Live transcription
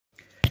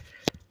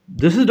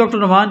This is doctor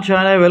Numan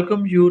Shah. I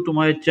welcome you to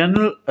my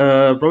channel.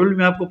 Problem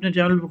मैं आपको अपने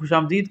channel पर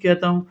खुशामदीद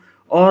कहता हूँ।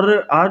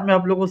 और आज मैं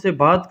आप लोगों से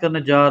बात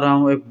करने जा रहा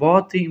हूँ एक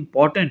बहुत ही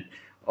इम्पॉर्टेंट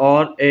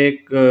और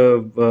एक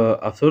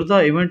अफसरदा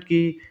इवेंट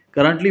की।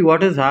 Currently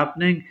what is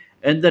happening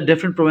in the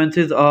different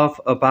provinces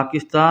of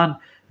Pakistan.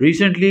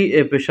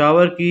 Recently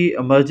Peshawar की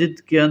मस्जिद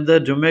के अंदर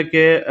जुम्मे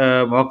के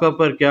मौका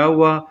पर क्या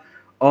हुआ,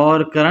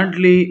 और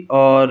करंटली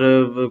और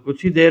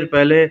कुछ ही देर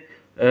पहले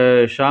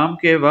शाम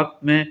के वक्त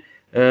में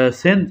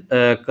सिंध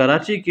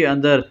कराची के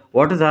अंदर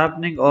what is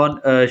happening on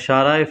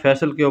शाहराह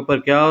Faisal के ऊपर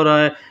क्या हो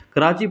रहा है।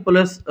 कराची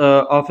पुलिस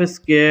ऑफिस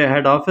के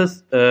हेड ऑफिस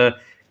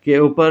के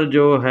ऊपर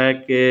जो है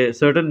कि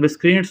सर्टन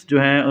मिसक्रिएंट्स जो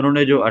हैं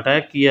उन्होंने जो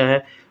अटैक किया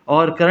है,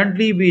 और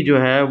करंटली भी जो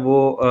है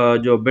वो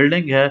जो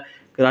बिल्डिंग है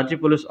कराची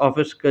पुलिस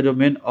ऑफिस का जो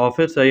मेन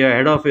ऑफिस है या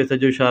हेड ऑफिस है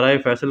जो शाहराह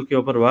फैसल के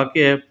ऊपर वाक़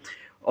है,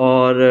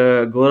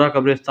 और गोरा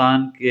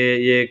कब्रिस्तान के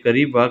ये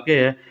करीब वाक़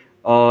है।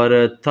 और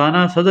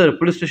थाना सदर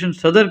पुलिस स्टेशन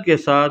सदर के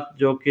साथ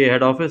जो कि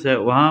हेड ऑफिस है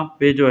वहाँ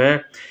पे जो है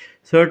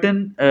सर्टेन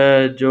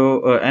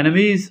जो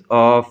enemies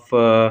of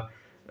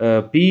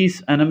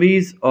peace,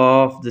 enemies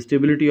of the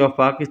stability of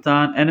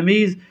Pakistan,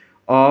 enemies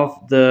of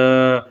the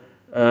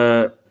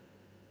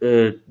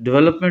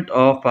development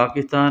of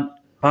Pakistan,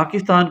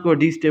 Pakistan को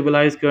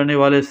डिस्टेबलाइज करने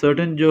वाले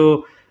सर्टेन जो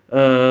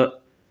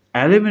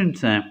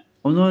एलिमेंट्स हैं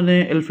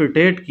उन्होंने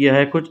इन्फिल्ट्रेट किया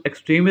है। कुछ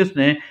एक्सट्रीमिस्ट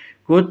ने,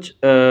 कुछ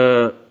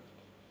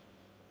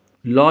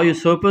लॉ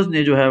यूसर्पर्स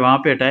ने जो है वहाँ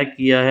पे अटैक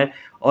किया है।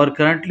 और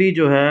करंटली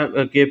जो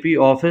है केपी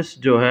ऑफिस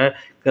जो है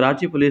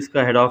कराची पुलिस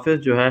का हेड ऑफिस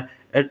जो है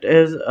it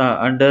is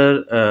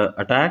under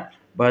attack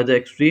by the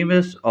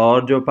extremist.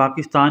 और जो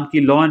पाकिस्तान की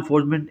लॉ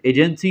इन्फोर्समेंट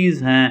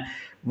एजेंसीज़ हैं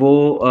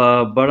वो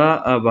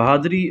बड़ा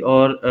बहादुरी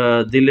और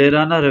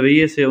दिलेराना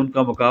रवैये से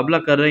उनका मुकाबला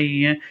कर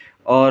रही हैं।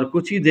 और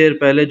कुछ ही देर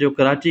पहले जो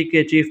कराची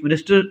के चीफ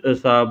मिनिस्टर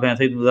साहब हैं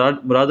सैयद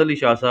मुराद अली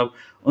शाह साहब,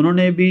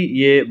 उन्होंने भी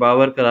ये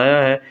बावर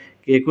कराया है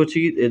कि कुछ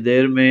ही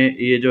देर में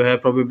ये जो है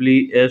प्रोबेबली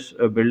इस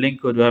बिल्डिंग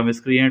को जो है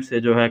मिसक्रिएंट से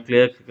जो है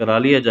क्लियर करा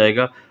लिया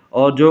जाएगा,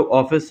 और जो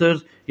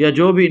ऑफिसर्स या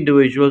जो भी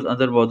इंडिविजुअल्स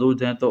अंदर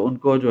मौजूद हैं तो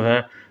उनको जो है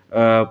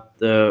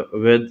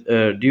विद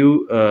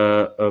ड्यू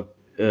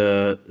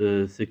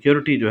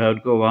सिक्योरिटी जो है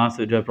उनको वहाँ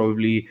से जो है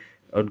प्रोबेबली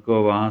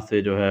उनको वहाँ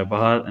से जो है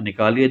बाहर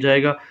निकाल लिया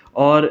जाएगा।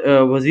 और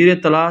वज़ीर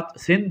इत्तलात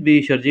सिंध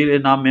भी शर्जील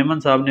इनाम मेमन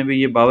साहब ने भी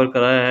ये बावर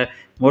कराया है,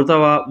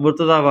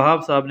 मुर्तज़ा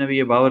वहाब साहब ने भी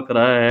ये बावर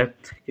कराया है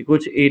कि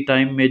कुछ ही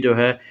टाइम में जो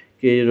है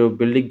कि जो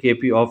बिल्डिंग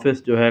केपी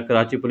ऑफिस जो है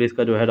कराची पुलिस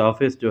का जो हेड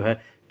ऑफिस जो है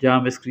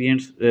जहाँ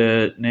मिसक्रिएंट्स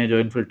ने जो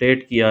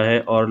इन्फिल्ट्रेट किया है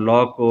और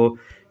लॉ को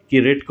की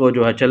रिट को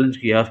जो है चैलेंज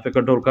किया, उस पर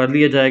कंट्रोल कर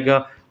लिया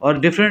जाएगा। और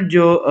डिफरेंट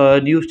जो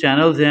न्यूज़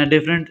चैनल्स हैं,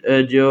 डिफरेंट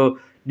जो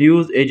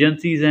न्यूज़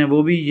एजेंसीज़ हैं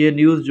वो भी ये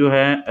न्यूज़ जो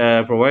है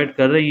प्रोवाइड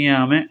कर रही हैं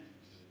हमें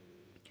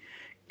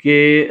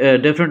कि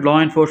डिफरेंट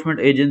लॉ इन्फोर्समेंट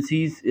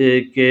एजेंसीज़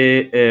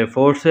के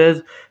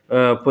फोर्सेस,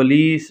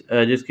 पुलिस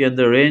जिसके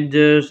अंदर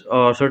रेंजर्स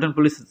और सर्टन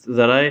पुलिस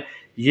ज़राए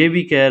ये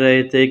भी कह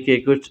रहे थे कि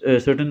कुछ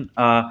सर्टन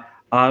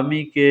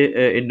आर्मी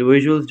के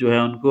इंडिविजुअल्स जो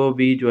है उनको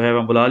भी जो है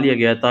वहाँ बुला लिया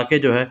गया ताकि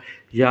जो है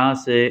यहाँ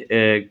से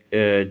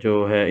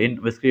जो है इन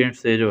मिसक्रिएंट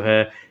से जो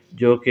है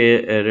जो कि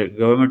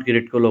गवर्नमेंट की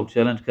रिट को लोग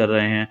चैलेंज कर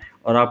रहे हैं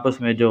और आपस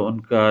में जो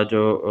उनका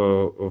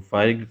जो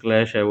फायरिंग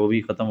क्लैश है वो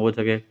भी ख़त्म हो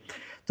सके।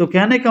 तो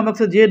कहने का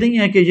मकसद ये नहीं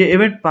है कि ये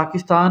इवेंट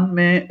पाकिस्तान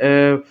में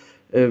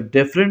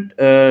डिफरेंट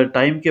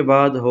टाइम के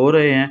बाद हो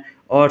रहे हैं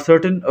और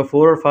सर्टन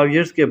 4 और 5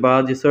 इयर्स के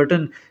बाद ये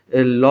सर्टन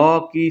लॉ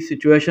की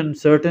situation,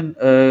 certain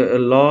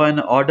law and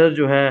order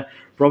जो है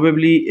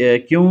प्रोबेबली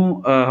क्यों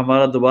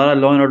हमारा दोबारा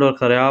लॉ एंड ऑर्डर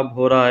ख़राब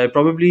हो रहा है,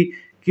 प्रोबेबली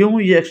क्यों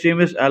ये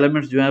एक्सट्रीमिस्ट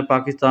एलिमेंट्स जो हैं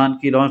पाकिस्तान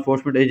की लॉ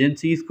इन्फोर्समेंट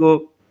एजेंसीज़ को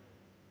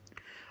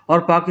और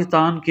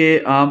पाकिस्तान के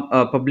आम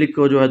पब्लिक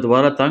को जो है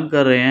दोबारा तंग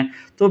कर रहे हैं।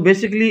 तो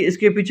बेसिकली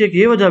इसके पीछे एक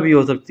ये वजह भी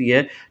हो सकती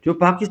है जो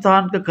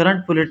पाकिस्तान का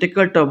करंट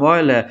पॉलिटिकल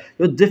टर्मोइल है,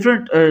 जो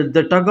different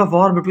the tug of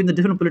war between the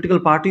different political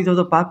parties of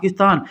the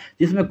Pakistan,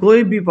 जिसमें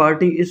कोई भी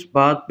पार्टी इस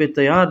बात पे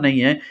तैयार नहीं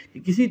है कि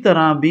किसी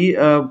तरह भी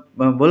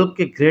मुल्क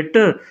के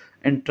ग्रेटर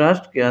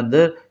इंटरेस्ट के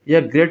अंदर या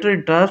greater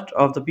interest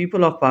of the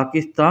people of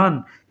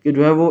Pakistan कि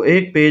जो है वो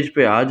एक पेज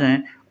पे आ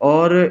जाएं,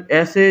 और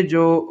ऐसे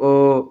जो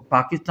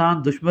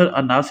पाकिस्तान दुश्मन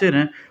अनासिर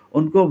हैं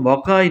उनको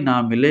मौका ही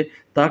ना मिले,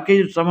 ताकि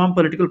तमाम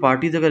पॉलिटिकल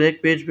पार्टीज अगर एक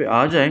पेज पे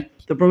आ जाएं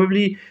तो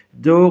प्रोबेबली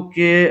जो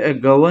कि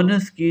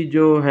गवर्नेंस की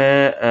जो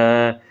है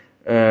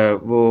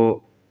वो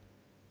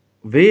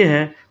वे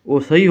है वो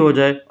सही हो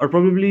जाए, और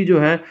प्रोबेबली जो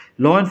है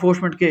लॉ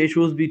इन्फोर्समेंट के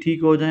इश्यूज़ भी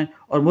ठीक हो जाएं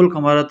और मुल्क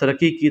हमारा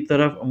तरक्की की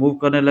तरफ मूव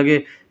करने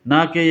लगे,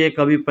 ना कि ये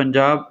कभी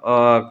पंजाब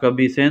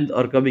कभी सिंध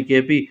और कभी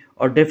केपी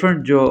और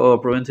डिफरेंट जो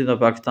प्रोविंसेस ऑफ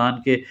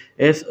पाकिस्तान के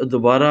इस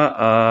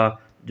दोबारा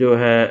जो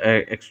है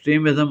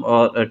एक्सट्रीमिज़म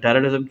और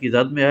टेररिज्म की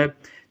जद में है,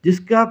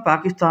 जिसका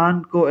पाकिस्तान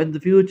को इन द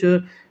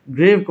फ्यूचर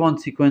ग्रेव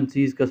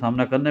कॉन्सिक्वेंसीज का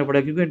सामना करना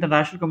पड़ेगा, क्योंकि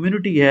इंटरनेशनल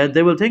कम्युनिटी है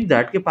दे विल थिंक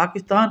दैट कि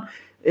पाकिस्तान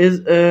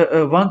इज़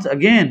वंस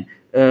अगेन।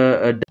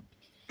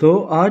 तो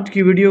आज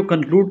की वीडियो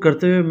कंक्लूड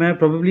करते हुए मैं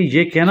प्रोबेबली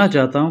ये कहना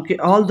चाहता हूँ कि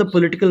all the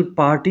political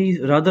parties,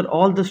 rather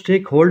all the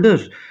stake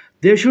holders,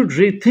 they should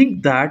rethink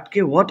that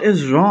कि व्हाट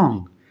इज़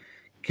रॉन्ग,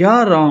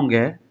 क्या रॉन्ग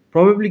है,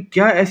 प्रोबेबली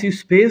क्या ऐसी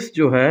स्पेस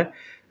जो है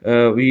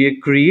یہ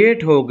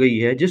کریٹ ہو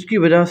گئی ہے، جس کی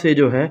وجہ سے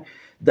جو ہے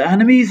دا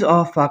اینیمیز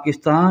آف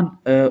پاکستان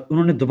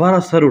انہوں نے دوبارہ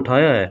سر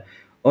اٹھایا ہے،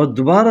 اور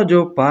دوبارہ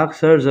جو پاک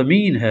سر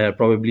زمین ہے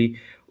پروبیبلی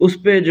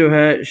اس پہ جو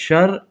ہے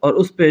شر، اور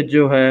اس پہ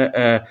جو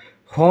ہے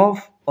خوف،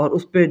 اور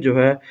اس پہ جو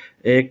ہے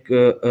ایک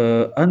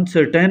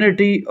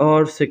انسرٹینٹی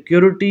اور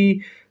سیکیورٹی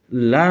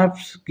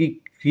لیپس کی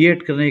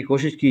کریٹ کرنے کی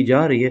کوشش کی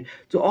جا رہی ہے.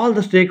 تو آل the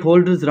stake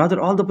holders rather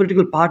all the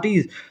political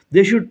parties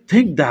they should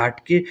think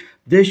that کہ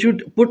they should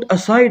put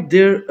aside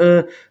their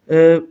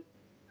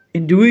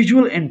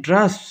individual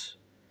interests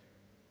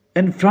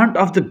in front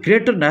of the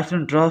greater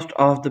national interest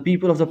of the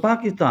people of the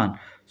Pakistan,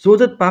 so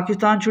that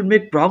Pakistan should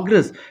make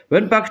progress.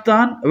 When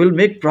Pakistan will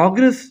make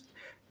progress,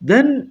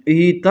 then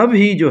ہی تب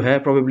ہی جو ہے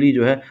probably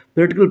جو ہے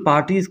political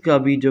parties کا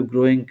بھی جو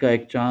growing کا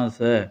ایک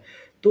chance ہے.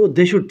 تو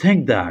they should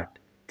think that.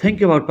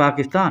 Think about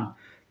Pakistan.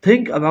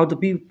 Think about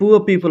the poor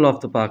people of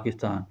the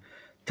Pakistan.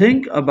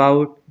 Think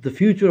about the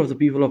future of the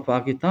people of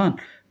Pakistan.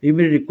 یہ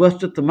میری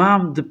ریکویسٹ ہے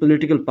تمام the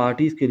political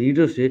parties کے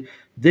leaders سے.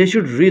 They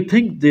should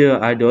rethink their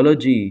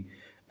ideology,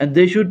 and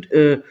they should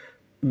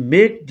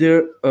make their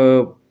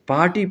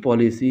party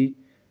policy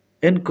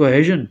in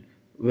cohesion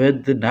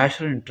with the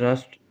national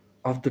interest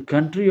of the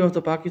country of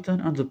the Pakistan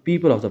and the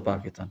people of the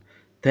Pakistan.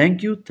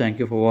 Thank you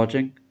for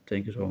watching.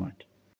 Thank you so much.